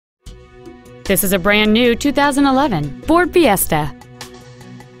This is a brand new 2011 Ford Fiesta.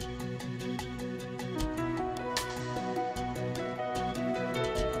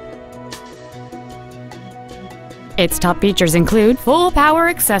 Its top features include full power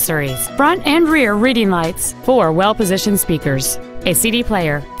accessories, front and rear reading lights, 4 well-positioned speakers, a CD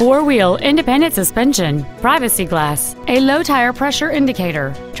player, 4-wheel independent suspension, privacy glass, a low tire pressure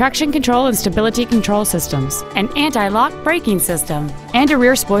indicator, traction control and stability control systems, an anti-lock braking system, and a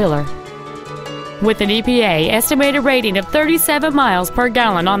rear spoiler. With an EPA estimated rating of 37 miles per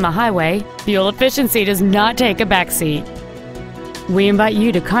gallon on the highway, fuel efficiency does not take a backseat. We invite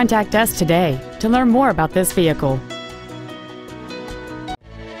you to contact us today to learn more about this vehicle.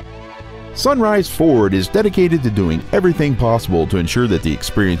 Sunrise Ford is dedicated to doing everything possible to ensure that the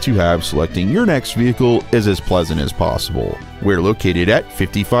experience you have selecting your next vehicle is as pleasant as possible. We're located at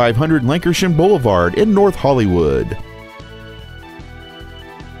 5500 Lankershim Boulevard in North Hollywood.